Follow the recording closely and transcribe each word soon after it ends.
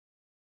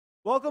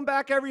Welcome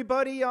back,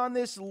 everybody, on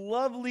this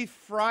lovely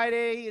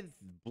Friday, it's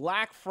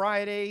Black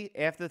Friday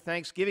after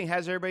Thanksgiving.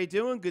 How's everybody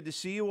doing? Good to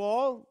see you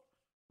all.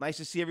 Nice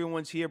to see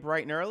everyone's here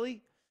bright and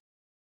early.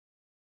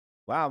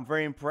 Wow, I'm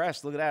very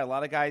impressed. Look at that. A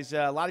lot of guys,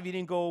 a lot of you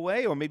didn't go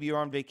away, or maybe you're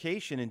on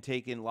vacation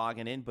and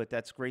logging in, but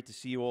that's great to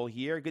see you all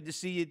here. Good to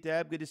see you,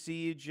 Deb. Good to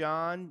see you,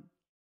 John,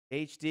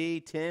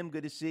 HD, Tim.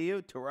 Good to see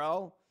you,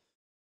 Terrell.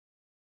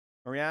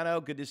 Mariano,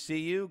 good to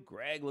see you.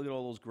 Greg, look at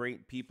all those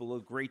great people,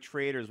 those great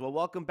traders. Well,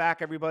 welcome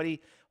back, everybody.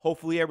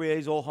 Hopefully,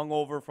 everybody's all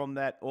hungover from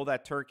all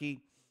that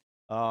turkey.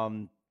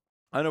 Um,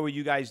 I don't know what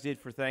you guys did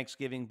for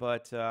Thanksgiving,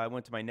 but I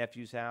went to my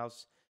nephew's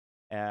house,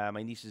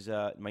 my niece's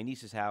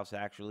house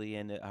actually,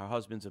 and her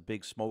husband's a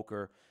big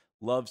smoker,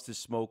 loves to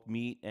smoke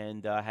meat,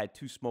 and had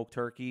two smoked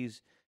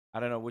turkeys.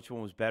 I don't know which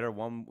one was better.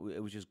 One,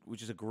 it was just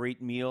which is a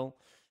great meal,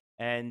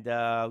 and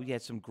we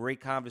had some great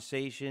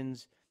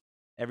conversations.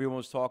 Everyone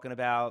was talking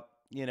about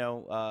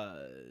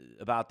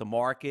about the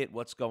market,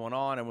 what's going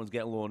on. Everyone's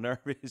getting a little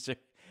nervous, and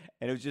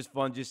it was just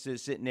fun just to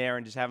sitting there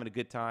and just having a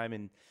good time.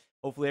 And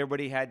hopefully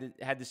everybody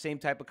had the same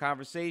type of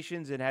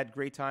conversations and had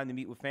great time to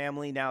meet with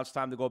family. Now it's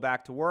time to go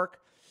back to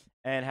work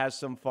and have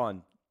some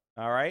fun.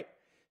 All right.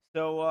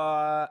 So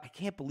I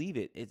can't believe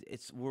it.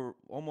 We're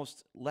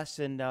almost less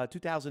than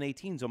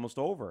 2018 is almost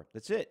over.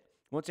 That's it.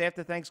 Once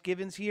after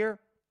Thanksgiving's here,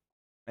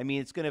 I mean,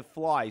 it's going to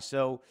fly.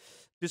 So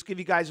just give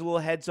you guys a little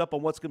heads up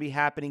on what's going to be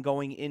happening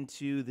going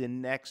into the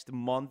next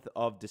month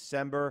of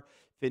December,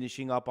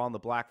 finishing up on the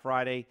Black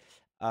Friday,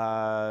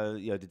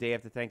 the day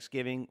after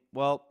Thanksgiving.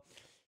 Well,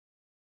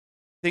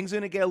 things are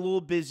going to get a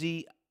little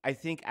busy. I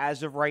think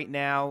as of right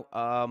now,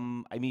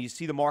 I mean, you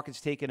see the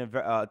market's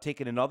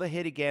taking another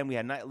hit again. We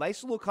had a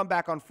nice little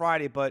comeback on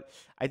Friday, but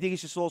I think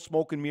it's just all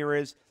smoke and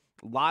mirrors.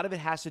 A lot of it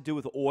has to do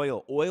with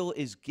oil. Oil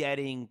is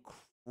getting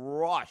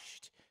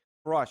crushed.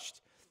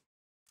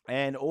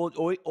 And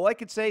all I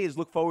could say is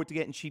look forward to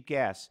getting cheap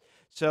gas.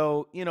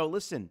 So,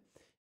 listen,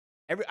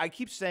 I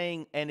keep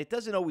saying, and it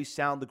doesn't always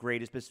sound the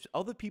greatest, but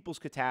other people's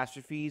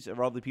catastrophes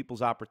are other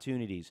people's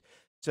opportunities.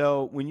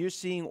 So when you're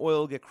seeing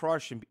oil get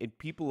crushed and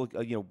people,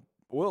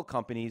 oil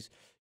companies,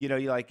 you're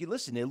like,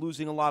 listen, they're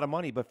losing a lot of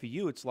money. But for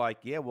you, it's like,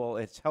 yeah, well,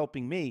 it's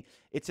helping me.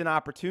 It's an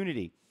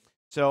opportunity.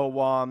 So,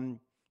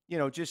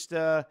 just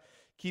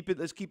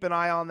let's keep an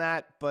eye on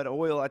that. But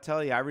oil, I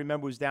tell you, I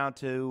remember it was down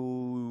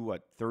to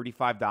what,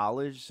 $35,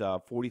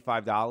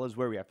 $45.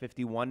 Where are we at?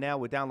 51 now.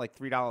 We're down like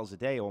 $3 a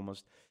day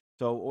almost.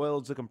 So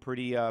oil is looking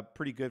pretty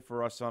good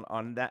for us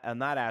on that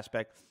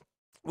aspect,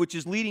 which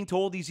is leading to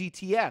all these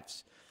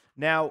ETFs.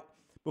 Now,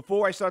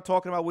 before I start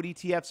talking about what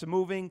ETFs are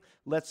moving,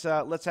 let's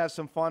have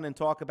some fun and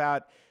talk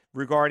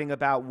regarding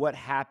what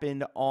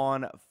happened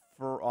on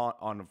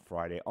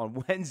Friday,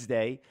 on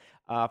Wednesday.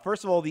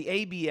 First of all, the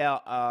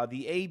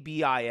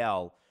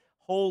ABIL,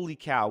 holy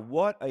cow,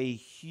 what a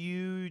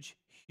huge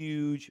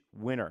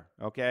winner,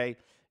 okay?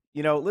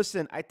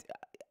 Listen,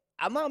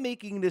 I'm not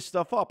making this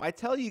stuff up. I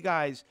tell you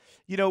guys,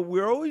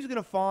 we're always going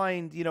to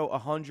find,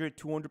 100,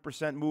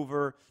 200%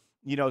 mover,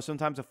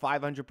 sometimes a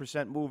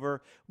 500%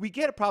 mover. We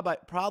get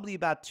probably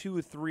about 2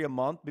 or 3 a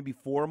month, maybe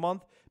 4 a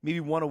month, maybe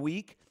 1 a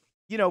week.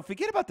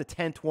 Forget about the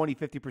 10, 20,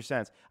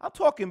 50%. I'm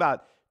talking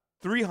about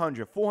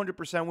 300,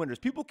 400% winners.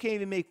 People can't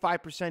even make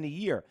 5% a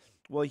year.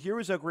 Well, here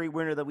was a great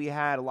winner that we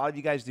had. A lot of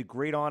you guys did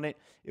great on it.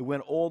 It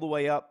went all the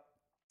way up.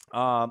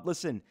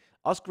 Listen,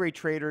 us great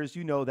traders,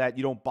 you know that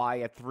you don't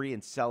buy at 3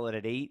 and sell it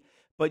at 8.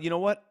 But you know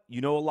what?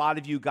 A lot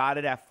of you got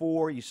it at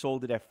 4. You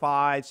sold it at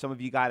 5. Some of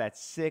you got it at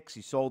 6.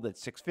 You sold it at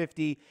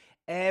 650.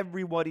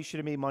 Everybody should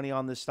have made money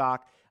on this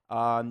stock.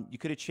 You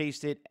could have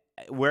chased it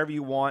wherever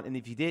you want, and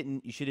if you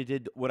didn't, you should have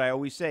did what I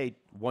always say,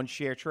 one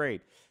share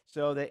trade.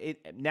 So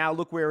that now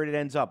look where it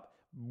ends up.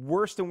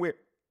 Worse than where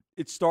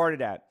it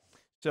started at.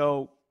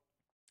 So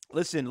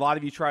listen, a lot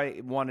of you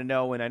want to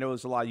know, and I know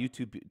there's a lot of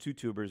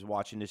YouTubers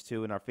watching this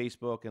too, and our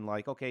Facebook, and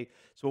like, okay,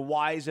 so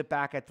why is it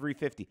back at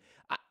 350?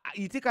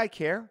 You think I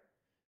care?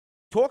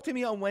 Talk to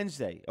me on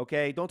Wednesday,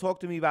 okay? Don't talk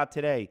to me about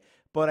today.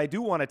 But I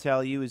do want to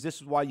tell you is this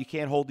is why you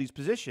can't hold these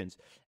positions.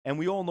 And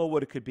we all know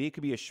what it could be. It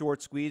could be a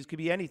short squeeze. It could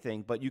be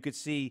anything. But you could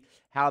see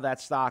how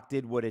that stock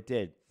did what it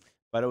did.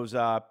 But it was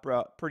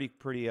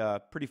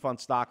pretty fun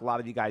stock. A lot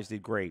of you guys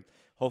did great.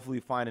 Hopefully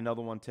you find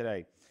another one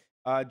today.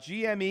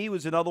 GME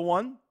was another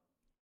one.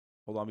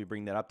 Hold on, let me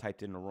bring that up.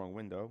 Typed in the wrong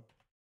window.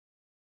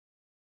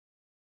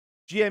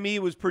 GME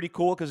was pretty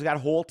cool because it got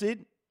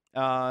halted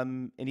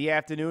in the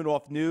afternoon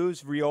off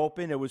news,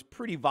 reopened. It was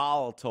pretty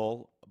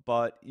volatile,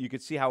 but you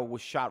could see how it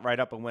was shot right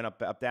up and went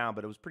up down.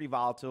 But it was pretty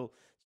volatile.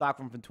 Stock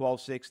from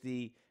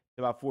 1260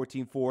 to about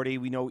 1440.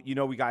 We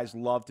know we guys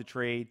love to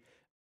trade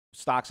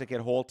stocks that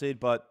get halted,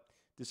 but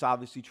this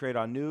obviously trade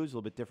on news, a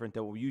little bit different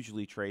than what we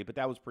usually trade. But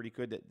that was pretty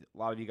good. A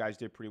lot of you guys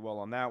did pretty well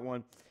on that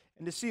one.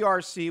 And the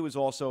CRC was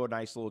also a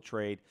nice little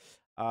trade.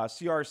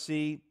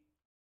 CRC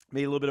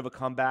made a little bit of a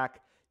comeback.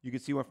 You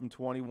can see went from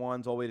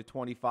 21s all the way to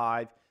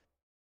 25.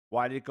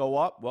 Why did it go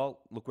up?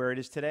 Well, look where it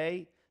is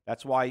today.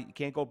 That's why you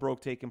can't go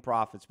broke taking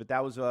profits. But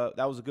that was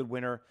a good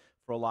winner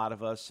for a lot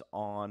of us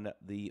on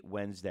the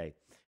Wednesday.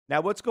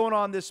 Now, what's going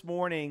on this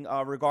morning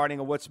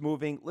regarding what's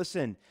moving?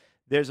 Listen,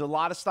 There's a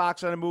lot of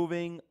stocks that are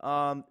moving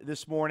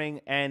this morning,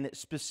 and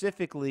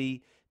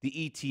specifically the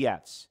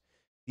ETFs.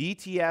 The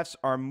ETFs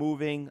are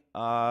moving.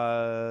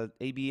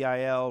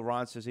 ABIL,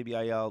 Ron says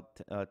ABIL,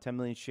 10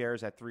 million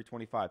shares at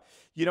 325.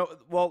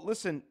 Well,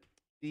 listen,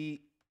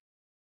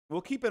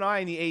 we'll keep an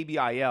eye on the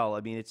ABIL.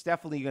 I mean, it's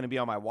definitely going to be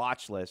on my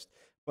watch list.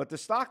 But the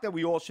stock that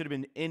we all should have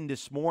been in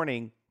this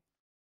morning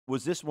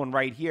was this one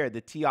right here,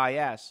 the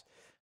TIS.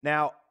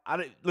 Now,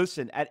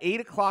 listen, at 8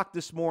 o'clock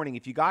this morning,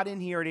 if you got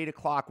in here at 8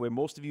 o'clock, where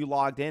most of you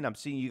logged in, I'm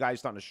seeing you guys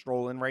starting to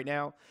stroll in right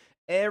now.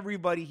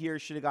 Everybody here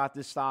should have got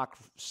this stock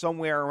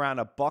somewhere around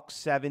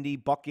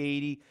 $1.70,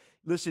 $1.80.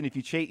 Listen,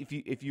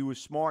 if you were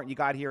smart and you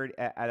got here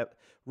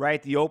right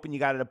at the open, you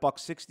got it at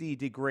 $1.60, you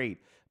did great.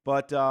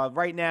 But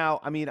right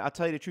now, I mean, I'll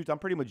tell you the truth, I'm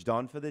pretty much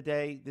done for the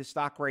day. This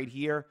stock right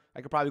here,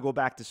 I could probably go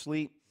back to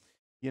sleep,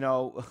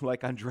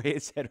 like Andrea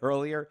said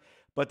earlier.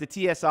 But the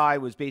TSI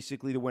was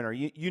basically the winner.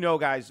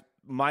 Guys,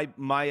 my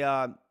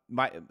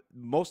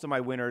most of my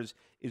winners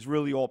is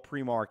really all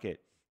pre-market.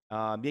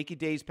 Make your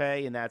day's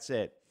pay, and that's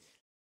it.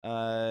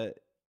 Andrea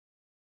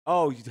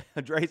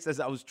says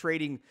I was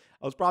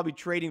probably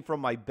trading from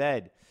my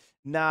bed.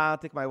 Nah, I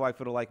think my wife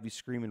would have liked me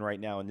screaming right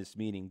now in this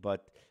meeting,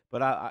 but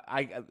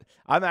I'm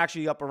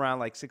actually up around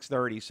like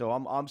 6:30, so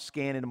I'm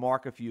scanning the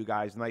market for you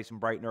guys, nice and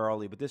bright and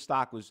early. But this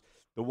stock was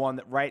the one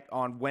that right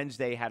on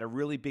Wednesday had a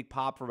really big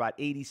pop for about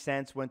 80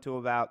 cents, went to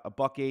about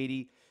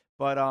 $1.80.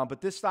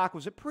 But this stock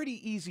was a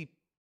pretty easy,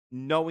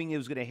 knowing it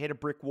was going to hit a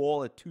brick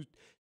wall at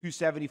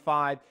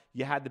 275.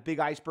 You had the big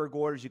iceberg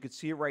orders. You could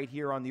see it right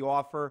here on the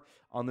offer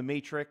on the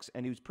matrix,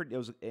 and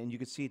and you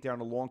could see it there on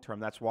the long term.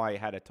 That's why I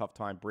had a tough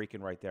time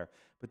breaking right there.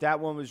 But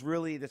that one was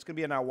that's going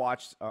to be on our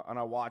watch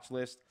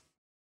list,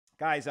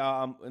 guys.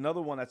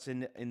 Another one that's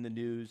in the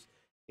news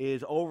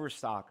is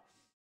Overstock.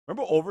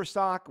 Remember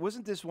Overstock?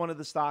 Wasn't this one of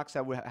the stocks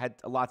that had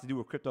a lot to do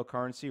with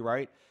cryptocurrency,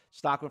 right?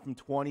 Stock went from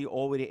 20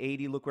 all the way to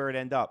 80. Look where it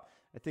ended up.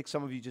 I think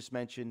some of you just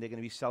mentioned they're going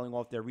to be selling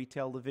off their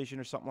retail division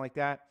or something like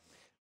that.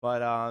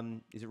 But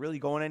is it really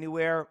going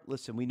anywhere?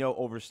 Listen, we know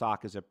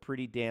Overstock is a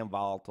pretty damn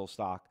volatile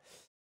stock.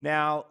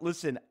 Now,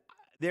 listen,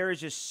 there is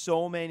just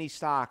so many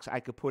stocks I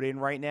could put in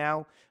right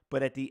now.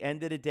 But at the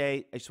end of the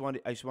day, I just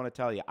want to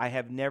tell you, I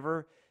have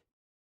never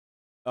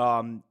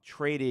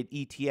traded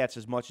ETFs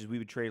as much as we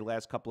would trade the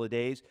last couple of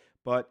days.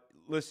 But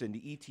listen, the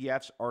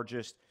ETFs are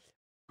just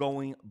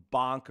going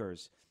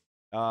bonkers.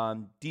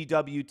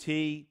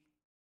 DWT,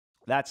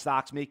 that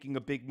stock's making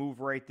a big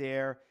move right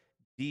there.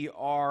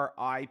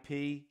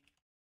 DRIP.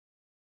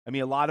 I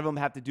mean, a lot of them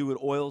have to do with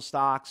oil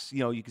stocks.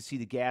 You can see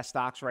the gas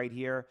stocks right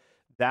here.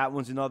 That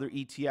one's another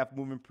ETF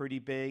moving pretty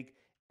big.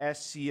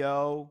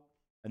 SCO,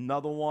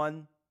 another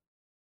one.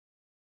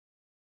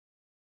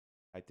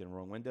 Typed in the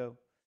wrong window.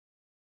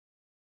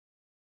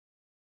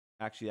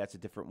 Actually, that's a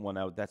different one.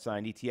 That's not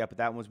an ETF, but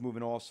that one's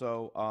moving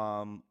also.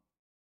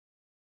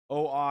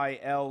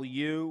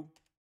 OILU,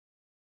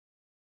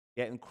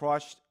 getting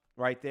crushed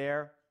right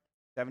there.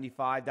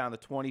 75 down to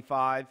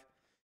 25.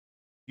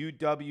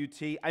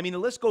 UWT. I mean, the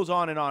list goes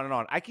on and on and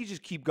on. I could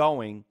just keep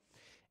going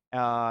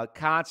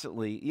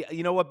constantly.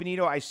 You know what,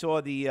 Benito? I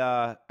saw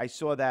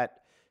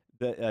that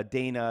the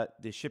Dana,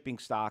 the shipping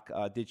stock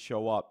did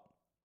show up.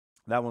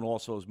 That one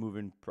also is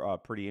moving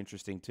pretty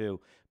interesting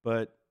too.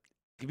 But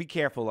be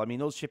careful. I mean,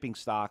 those shipping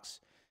stocks,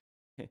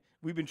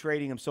 we've been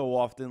trading them so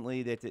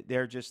oftenly that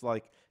they're just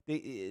like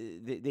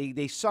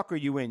they sucker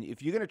you in.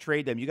 If you're going to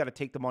trade them, you got to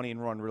take the money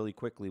and run really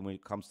quickly when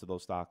it comes to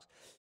those stocks.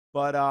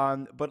 But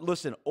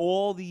listen,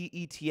 all the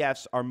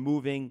ETFs are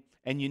moving,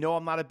 and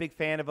I'm not a big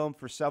fan of them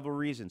for several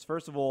reasons.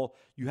 First of all,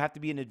 you have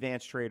to be an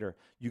advanced trader.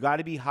 You got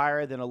to be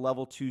higher than a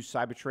level 2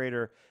 cyber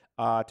trader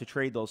to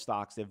trade those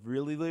stocks. They're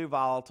really, really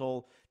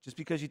volatile. Just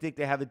because you think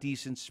they have a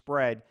decent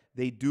spread,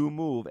 they do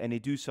move, and they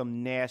do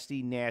some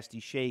nasty, nasty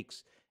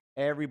shakes.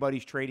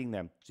 Everybody's trading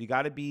them. So you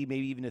got to be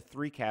maybe even a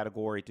 3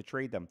 category to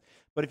trade them.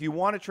 But if you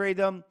want to trade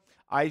them,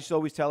 I just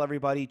always tell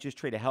everybody, just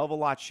trade a hell of a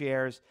lot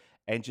shares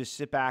and just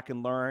sit back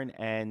and learn.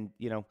 And,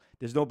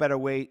 there's no better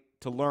way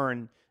to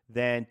learn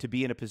than to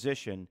be in a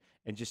position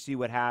and just see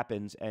what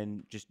happens.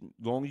 And just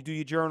as long as you do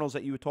your journals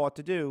that you were taught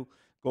to do,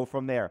 go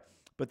from there.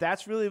 But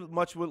that's really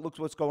much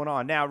what's going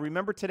on. Now,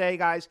 remember today,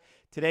 guys,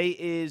 today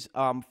is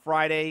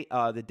Friday,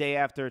 the day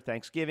after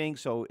Thanksgiving.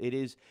 So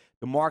the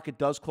market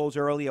does close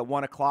early at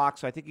 1 o'clock.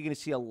 So I think you're going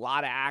to see a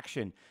lot of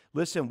action.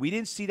 Listen, we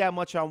didn't see that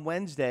much on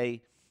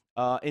Wednesday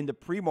in the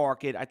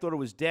pre-market. I thought it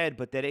was dead,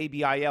 but that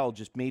ABIL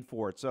just made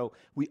for it. So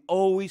we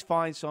always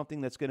find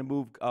something that's going to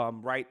move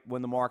right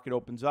when the market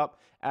opens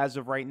up. As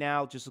of right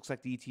now, it just looks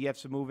like the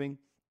ETFs are moving.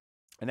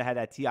 And I had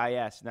that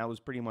TIS, and that was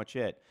pretty much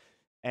it.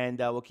 And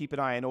we'll keep an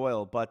eye on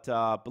oil. But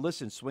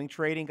listen, swing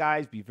trading,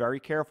 guys, be very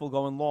careful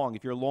going long.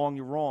 If you're long,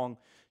 you're wrong.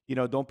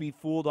 Don't be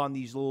fooled on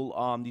these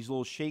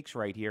little shakes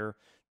right here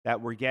that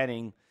we're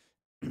getting.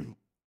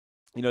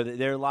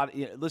 There are a lot.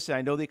 Listen,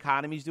 I know the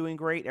economy's doing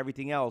great,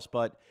 everything else,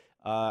 but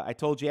I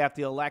told you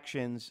after the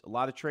elections, a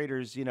lot of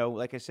traders,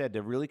 like I said,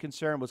 they're really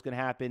concerned what's going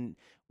to happen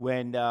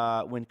when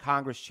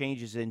Congress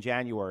changes in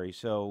January.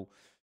 So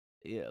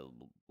Yeah,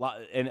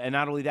 and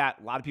not only that,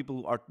 a lot of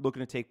people are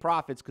looking to take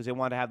profits because they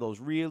want to have those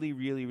really,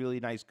 really, really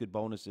nice, good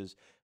bonuses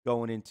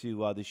going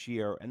into this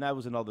year. And that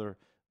was another,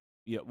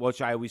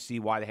 which I always see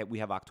why we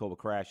have October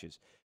crashes.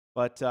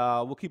 But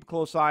we'll keep a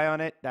close eye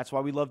on it. That's why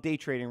we love day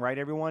trading, right,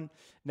 everyone?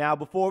 Now,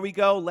 before we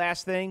go,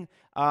 last thing,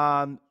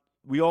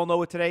 we all know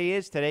what today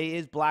is. Today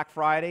is Black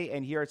Friday,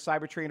 and here at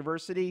Cybertrade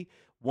University,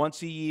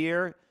 once a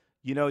year,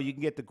 you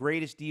can get the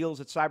greatest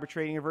deals at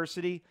Cybertrade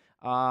University.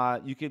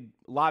 A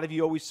lot of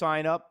you always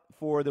sign up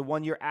for the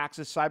 1-year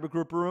Access Cyber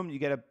Group Room. You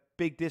get a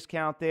big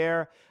discount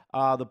there.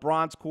 The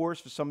bronze course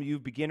for some of you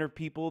beginner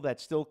people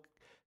that's still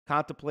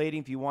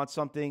contemplating if you want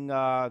something,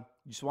 you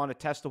just want to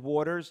test the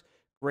waters.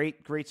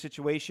 Great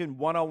situation.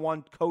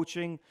 One-on-one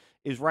coaching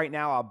is right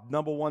now our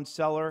 #1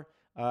 seller.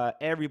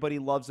 Everybody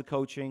loves the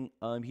coaching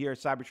here at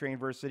Cybertrade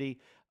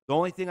University. The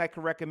only thing I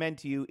can recommend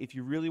to you, if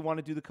you really want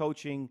to do the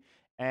coaching,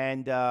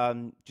 and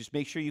just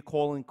make sure you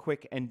call in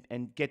quick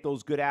and get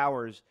those good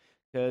hours,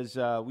 because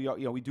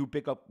we do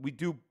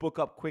book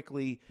up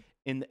quickly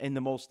at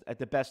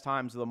the best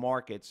times of the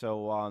market.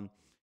 So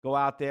go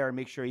out there and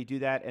make sure you do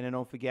that, and then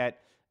don't forget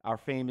our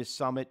famous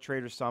summit,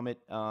 Trader Summit,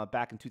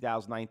 back in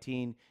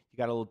 2019. You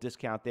got a little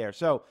discount there.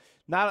 So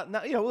not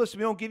listen,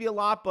 we don't give you a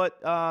lot,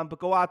 but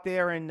go out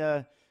there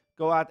and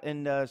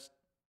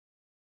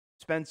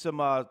spend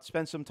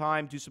some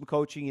time, do some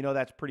coaching.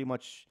 That's pretty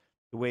much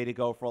the way to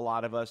go for a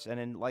lot of us. And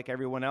then, like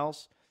everyone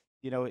else,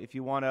 if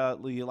you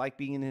like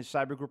being in his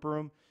cyber group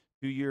room,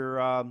 do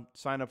your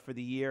sign up for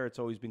the year. It's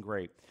always been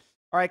great.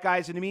 All right,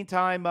 guys. In the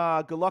meantime,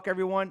 good luck,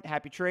 everyone.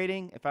 Happy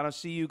trading. If I don't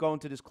see you going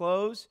to this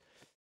close,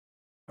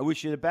 I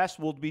wish you the best.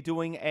 We'll be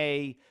doing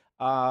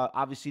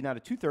obviously not a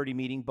 2:30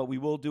 meeting, but we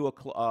will do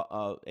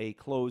a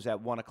close at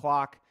 1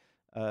 o'clock,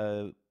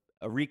 a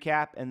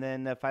recap, and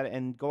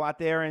then go out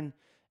there and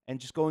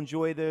just go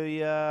enjoy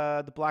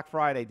the Black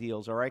Friday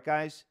deals. All right,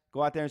 guys?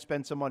 Go out there and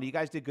spend some money. You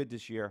guys did good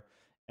this year.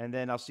 And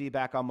then I'll see you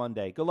back on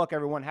Monday. Good luck,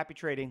 everyone. Happy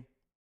trading.